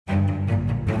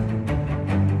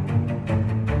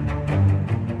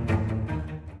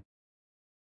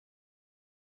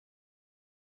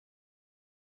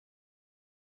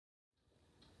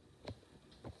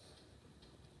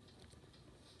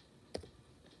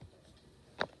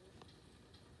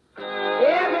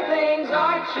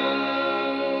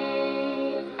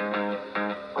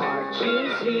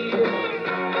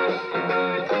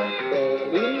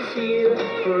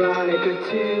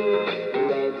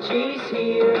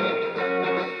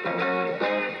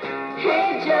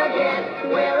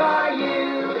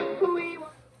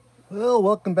Well,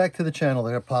 welcome back to the channel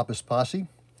there, Papa's Posse.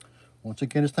 Once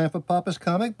again, it's time for Papa's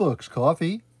comic books,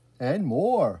 coffee, and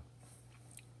more.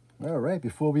 All right,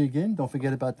 before we begin, don't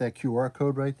forget about that QR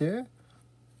code right there.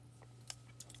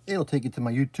 It'll take you to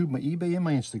my YouTube, my eBay, and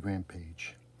my Instagram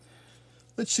page.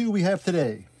 Let's see what we have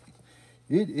today.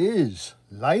 It is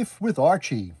Life with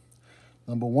Archie,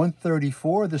 number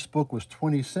 134. This book was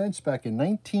 20 cents back in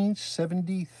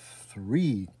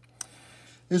 1973.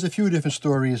 There's a few different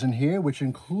stories in here, which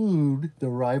include The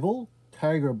Rival,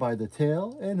 Tiger by the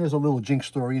Tail, and there's a little Jinx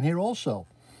story in here also.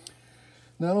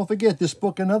 Now, don't forget, this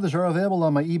book and others are available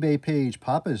on my eBay page,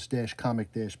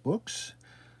 Papa's-Comic-Books.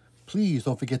 Please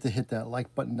don't forget to hit that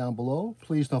like button down below.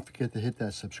 Please don't forget to hit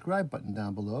that subscribe button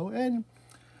down below. And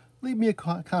leave me a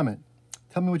comment.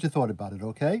 Tell me what you thought about it,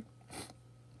 okay?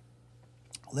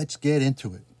 Let's get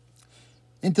into it.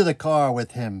 Into the car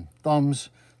with him. Thumbs.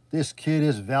 This kid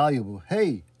is valuable.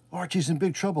 Hey, Archie's in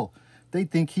big trouble. They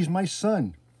think he's my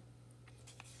son.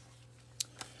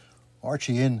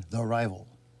 Archie in The Rival.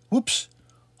 Whoops.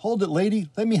 Hold it, lady.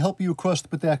 Let me help you across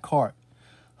with that cart.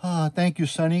 Thank you,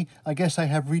 Sonny. I guess I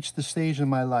have reached the stage in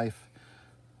my life.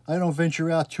 I don't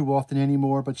venture out too often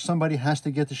anymore, but somebody has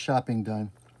to get the shopping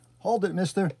done. Hold it,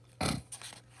 mister.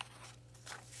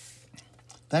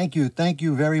 Thank you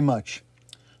very much.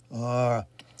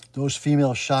 Those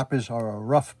female shoppers are a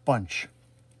rough bunch.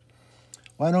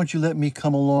 Why don't you let me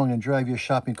come along and drive your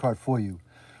shopping cart for you?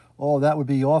 Oh, that would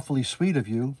be awfully sweet of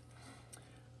you.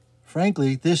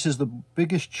 Frankly, this is the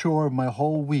biggest chore of my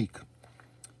whole week.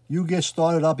 You get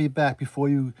started, I'll be back before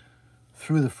you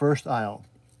through the first aisle.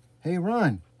 Hey,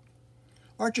 Ron.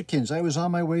 Archikins, I was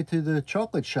on my way to the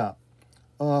chocolate shop.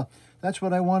 That's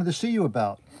what I wanted to see you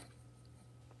about.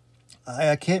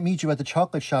 I can't meet you at the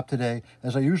chocolate shop today,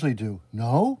 as I usually do.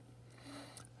 No?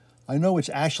 I know it's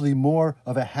actually more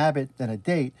of a habit than a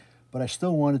date, but I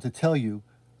still wanted to tell you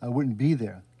I wouldn't be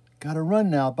there. Gotta run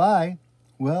now, bye.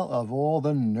 Well, of all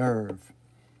the nerve.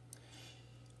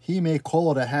 He may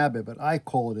call it a habit, but I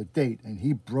call it a date, and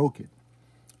he broke it.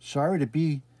 Sorry to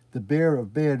be the bearer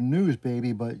of bad news,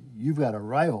 baby, but you've got a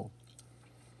rival.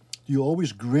 Do you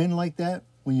always grin like that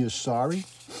when you're sorry?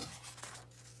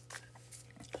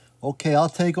 Okay, I'll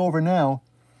take over now.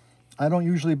 I don't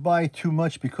usually buy too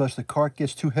much because the cart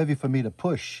gets too heavy for me to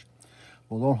push.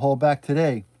 Well, don't hold back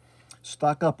today.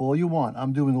 Stock up all you want.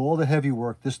 I'm doing all the heavy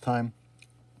work this time.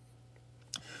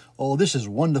 Oh, this is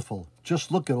wonderful.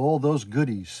 Just look at all those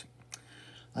goodies.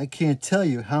 I can't tell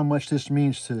you how much this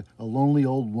means to a lonely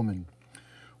old woman.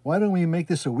 Why don't we make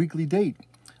this a weekly date?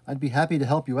 I'd be happy to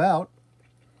help you out.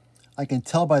 I can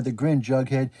tell by the grin,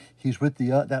 Jughead, he's with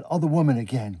that other woman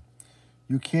again.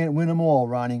 You can't win them all,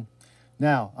 Ronnie.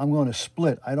 Now, I'm going to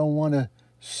split. I don't want to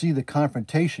see the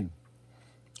confrontation.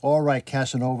 All right,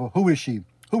 Casanova. Who is she?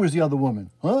 Who is the other woman?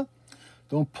 Huh?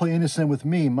 Don't play innocent with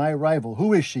me, my rival.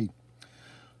 Who is she?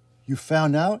 You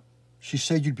found out? She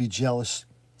said you'd be jealous.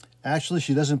 Actually,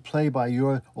 she doesn't play by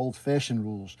your old-fashioned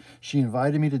rules. She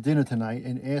invited me to dinner tonight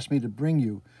and asked me to bring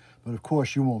you, but of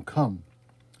course you won't come.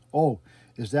 Oh,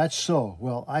 is that so?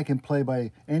 Well, I can play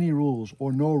by any rules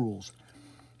or no rules.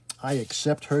 I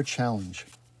accept her challenge.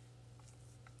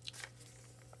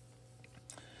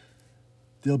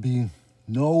 There'll be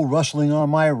no rustling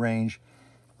on my range.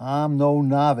 I'm no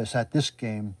novice at this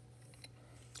game.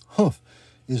 Humph,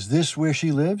 is this where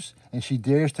she lives? And she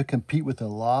dares to compete with the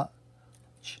law?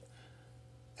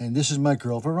 And this is my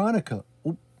girl, Veronica.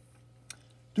 Oh.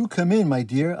 Do come in, my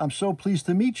dear. I'm so pleased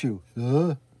to meet you.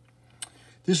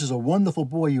 This is a wonderful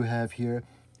boy you have here.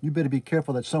 You better be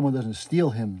careful that someone doesn't steal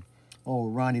him. Oh,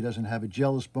 Ronnie doesn't have a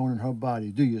jealous bone in her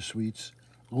body, do you, sweets?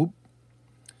 Oop.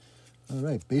 All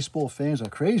right, baseball fans are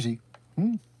crazy.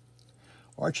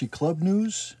 Archie Club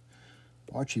News,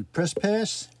 Archie Press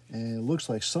Pass, and it looks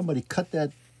like somebody cut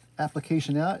that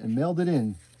application out and mailed it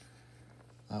in.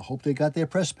 I hope they got their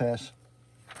press pass.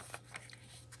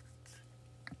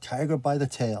 Tiger by the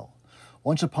Tail.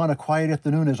 Once upon a quiet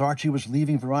afternoon, as Archie was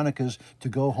leaving Veronica's to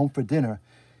go home for dinner,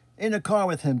 in the car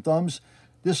with him, Thumbs,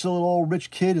 this little old rich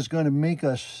kid is going to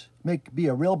be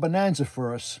a real bonanza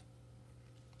for us.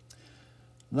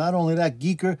 Not only that,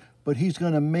 geeker, but he's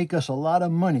going to make us a lot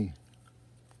of money.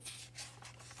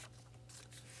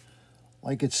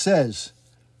 Like it says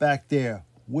back there,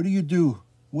 what do you do?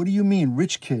 What do you mean,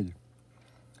 rich kid?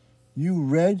 You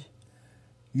read?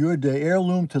 You're the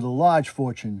heirloom to the lodge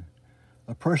fortune.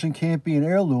 A person can't be an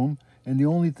heirloom, and the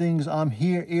only things I'm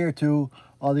here heir to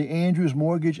are the Andrews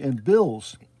mortgage and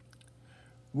bills.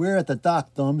 We're at the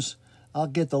dock, Thumbs. I'll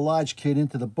get the lodge kid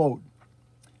into the boat,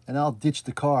 and I'll ditch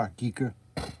the car, geeker.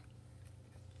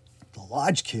 The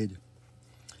lodge kid?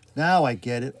 Now I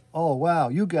get it. Oh, wow,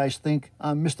 you guys think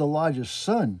I'm Mr. Lodge's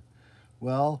son.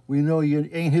 Well, we know you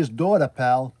ain't his daughter,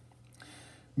 pal.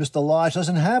 Mr. Lodge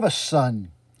doesn't have a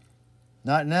son.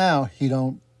 Not now, he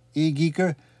don't.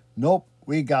 Geeker? Nope,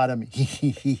 we got him.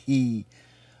 Hee.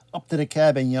 Up to the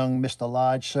cabin, young Mr.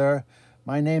 Lodge, sir.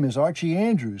 My name is Archie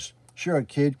Andrews. Sure,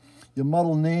 kid. Your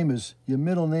middle name is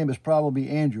probably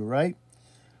Andrew, right?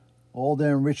 All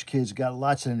them rich kids got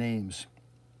lots of names.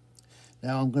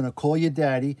 Now I'm going to call your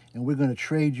daddy, and we're going to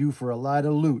trade you for a lot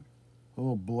of loot.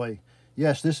 Oh, boy.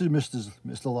 Yes, this is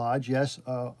Mr. Lodge, yes.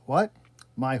 What?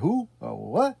 My who?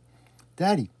 What?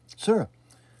 Daddy, sir,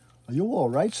 are you all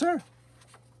right, sir?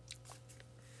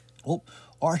 Oh,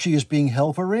 Archie is being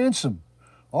held for ransom.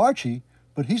 Archie?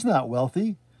 But he's not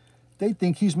wealthy. They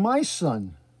think he's my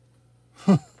son.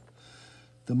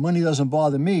 The money doesn't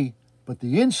bother me, but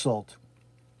the insult.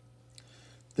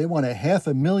 They want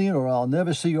 $500,000 or I'll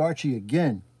never see Archie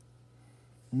again.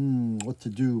 What to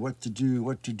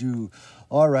do?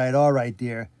 All right,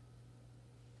 dear.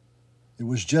 It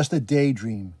was just a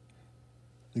daydream.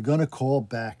 They're going to call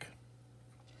back.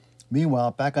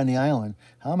 Meanwhile, back on the island,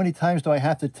 how many times do I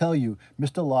have to tell you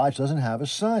Mr. Lodge doesn't have a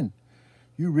son?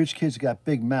 You rich kids got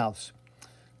big mouths.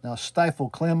 Now stifle,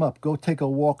 clam up, go take a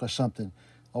walk or something.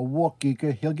 A walk,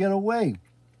 geeker, he'll get away.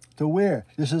 To where?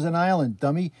 This is an island,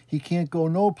 dummy. He can't go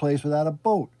no place without a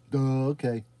boat. Duh,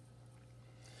 okay.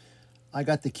 I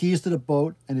got the keys to the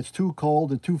boat, and it's too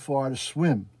cold and too far to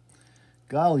swim.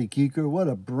 Golly, geeker, what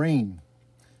a brain.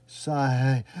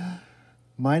 Sigh.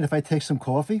 Mind if I take some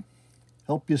coffee?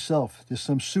 Help yourself. There's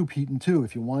some soup heating too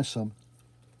if you want some.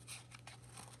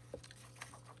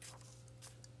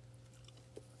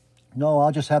 No,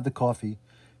 I'll just have the coffee.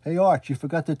 Hey, Arch, you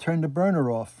forgot to turn the burner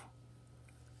off.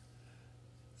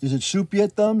 Is it soup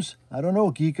yet, Thumbs? I don't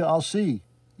know, Geeka. I'll see.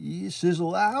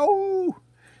 Sizzle. Ow!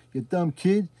 You dumb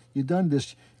kid. You done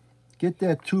this. Get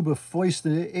that tube of First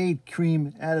Aid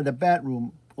cream out of the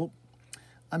bathroom. Oh,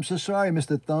 I'm so sorry,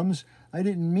 Mr. Thumbs. I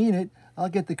didn't mean it. I'll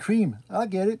get the cream. I'll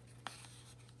get it.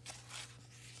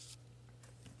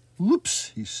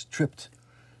 Whoops, he's tripped.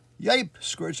 Yipe,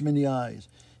 squirts him in the eyes.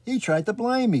 He tried to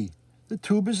blind me. The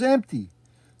tube is empty.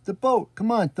 The boat.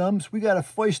 Come on, Thumbs. We got a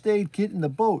first aid kit in the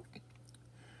boat.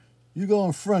 You go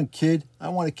in front, kid. I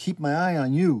want to keep my eye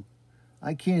on you.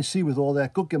 I can't see with all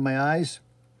that gook in my eyes.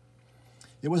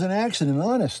 It was an accident,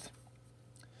 honest.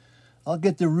 I'll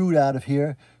get the root out of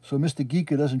here so Mr.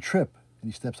 Geeker doesn't trip.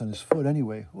 And he steps on his foot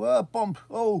anyway. Whoa, bump.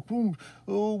 Oh, boom.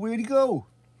 Oh, where'd he go?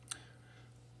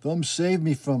 Thumbs saved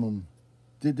me from him.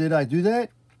 Did I do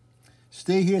that?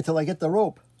 Stay here till I get the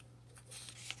rope.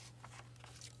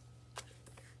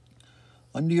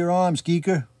 Under your arms,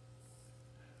 Geeker.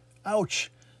 Ouch.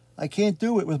 I can't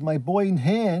do it with my boy in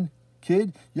hand.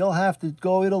 Kid, you'll have to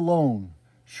go it alone.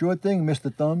 Sure thing,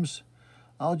 Mr. Thumbs.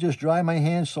 I'll just dry my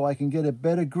hands so I can get a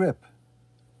better grip.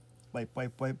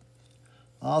 Wipe.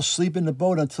 I'll sleep in the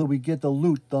boat until we get the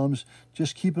loot, Thumbs.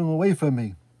 Just keep him away from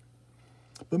me.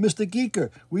 But Mr. Geeker,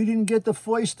 we didn't get the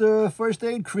first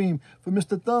aid cream for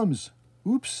Mr. Thumbs.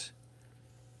 Oops.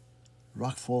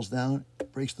 Rock falls down,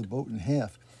 breaks the boat in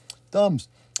half. Thumbs,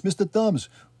 Mr. Thumbs,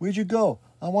 where'd you go?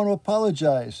 I want to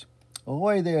apologize.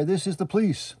 Ahoy there, this is the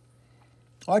police.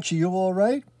 Archie, you all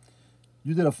right?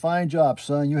 You did a fine job,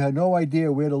 son. You had no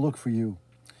idea where to look for you.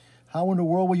 How in the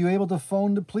world were you able to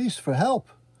phone the police for help?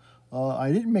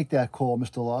 I didn't make that call,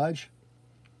 Mr. Lodge.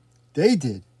 They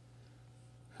did.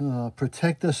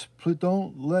 Protect us.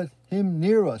 Don't let him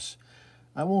near us.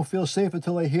 I won't feel safe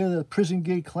until I hear the prison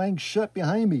gate clang shut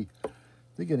behind me.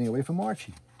 They're getting away from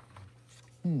Archie.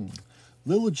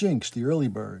 Little Jinx, the early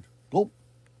bird. Oh,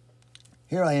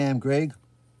 here I am, Greg.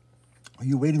 Are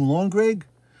you waiting long, Greg?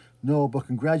 No, but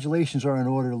congratulations are in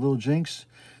order, Little Jinx.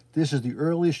 This is the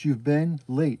earliest you've been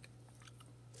late.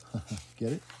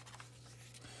 Get it?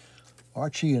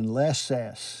 Archie and Last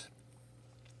Sass.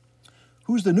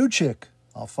 Who's the new chick?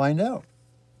 I'll find out.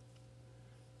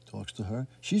 Talks to her.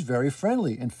 She's very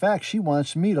friendly. In fact, she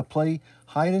wants me to play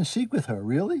hide and seek with her.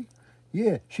 Really?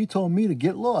 Yeah, she told me to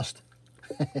get lost.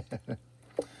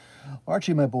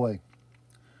 Archie, my boy,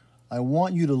 I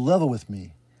want you to level with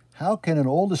me. How can an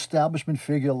old establishment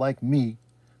figure like me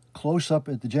close up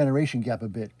at the generation gap a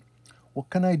bit? What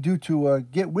can I do to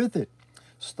get with it?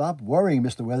 Stop worrying,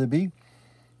 Mr. Weatherby.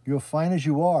 You're fine as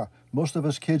you are. Most of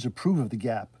us kids approve of the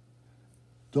gap.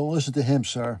 Don't listen to him,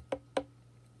 sir.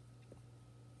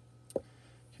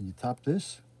 Can you top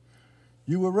this?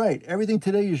 You were right. Everything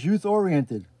today is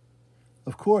youth-oriented.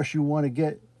 Of course, you want to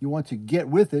get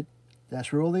with it.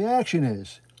 That's where all the action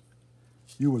is.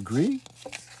 You agree?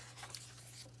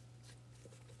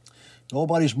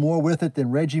 Nobody's more with it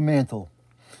than Reggie Mantle.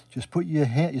 Just put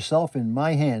yourself in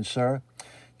my hands, sir.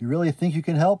 You really think you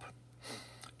can help?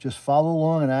 Just follow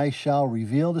along and I shall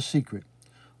reveal the secret.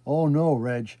 Oh no,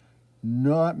 Reg,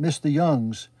 not Mr.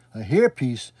 Young's. A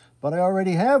hairpiece, but I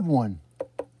already have one.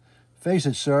 Face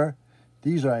it, sir,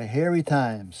 these are hairy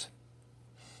times.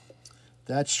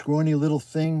 That scrawny little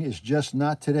thing is just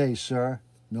not today, sir.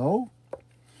 No?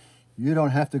 You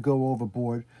don't have to go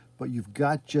overboard, but you've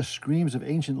got just screams of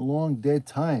ancient long-dead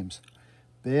times.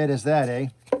 Bad as that, eh?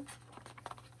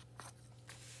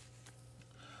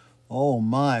 Oh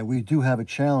my, we do have a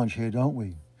challenge here, don't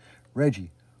we?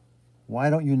 Reggie, why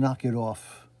don't you knock it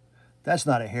off? That's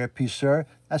not a hairpiece, sir.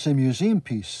 That's a museum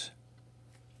piece.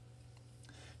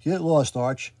 Get lost,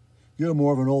 Arch. You're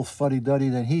more of an old fuddy-duddy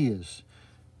than he is.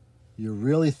 You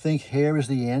really think hair is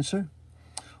the answer?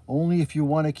 Only if you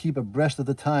want to keep abreast of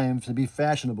the times and be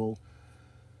fashionable.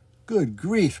 Good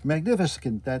grief,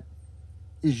 magnificent. That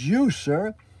is you,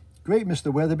 sir. Great,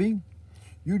 Mr. Weatherby.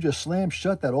 You just slammed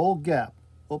shut that old gap.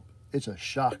 Oh, it's a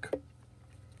shock.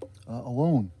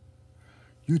 Alone.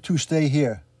 You two stay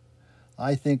here.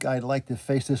 I think I'd like to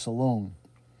face this alone.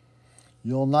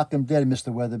 You'll knock him dead,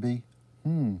 Mr. Weatherby.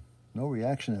 No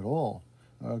reaction at all.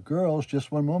 Girls,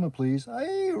 just one moment, please.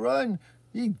 Hey, run.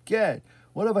 Egad.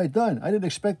 What have I done? I didn't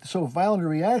expect so violent a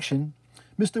reaction.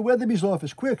 Mr. Weatherby's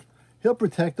office, quick. He'll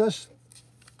protect us.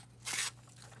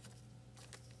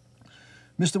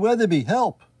 Mr. Weatherby,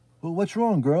 help. Well, what's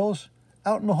wrong, girls?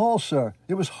 Out in the hall, sir.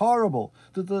 It was horrible.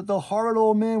 The horrid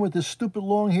old man with this stupid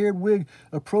long-haired wig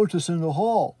approached us in the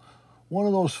hall. One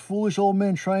of those foolish old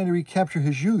men trying to recapture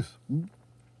his youth.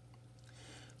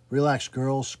 Relax,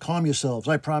 girls. Calm yourselves.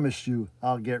 I promise you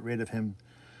I'll get rid of him.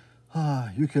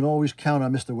 You can always count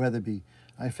on Mr. Weatherby.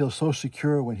 I feel so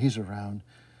secure when he's around.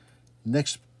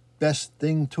 Next best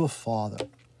thing to a father.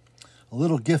 A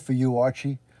little gift for you,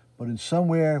 Archie, but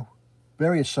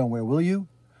bury it somewhere, will you?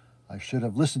 I should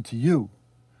have listened to you.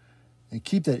 And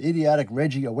keep that idiotic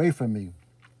Reggie away from me.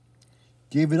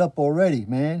 Gave it up already,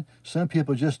 man. Some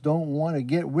people just don't want to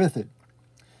get with it.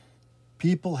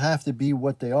 People have to be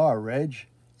what they are, Reg.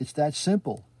 It's that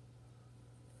simple.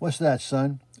 What's that,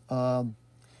 son?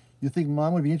 You think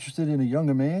Mom would be interested in a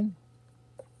younger man?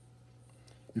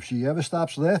 If she ever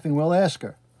stops laughing, we'll ask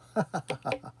her.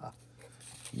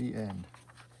 The end.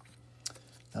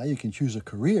 Now you can choose a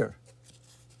career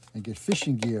and get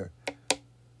fishing gear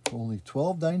for only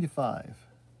 $12.95.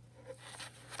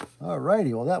 All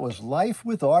righty, well, that was Life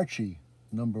with Archie,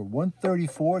 number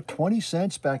 134, 20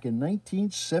 cents back in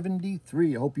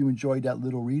 1973. I hope you enjoyed that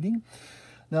little reading.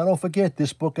 Now, don't forget,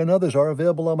 this book and others are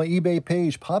available on my eBay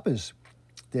page,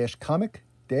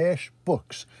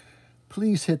 Papa's-Comic-Books.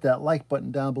 Please hit that like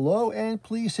button down below, and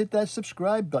please hit that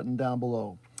subscribe button down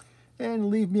below. And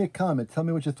leave me a comment. Tell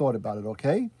me what you thought about it,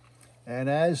 okay? And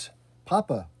as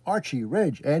Papa, Archie,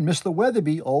 Reg, and Mr.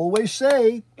 Weatherby always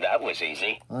say, that was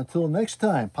easy. Until next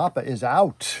time, Papa is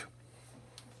out.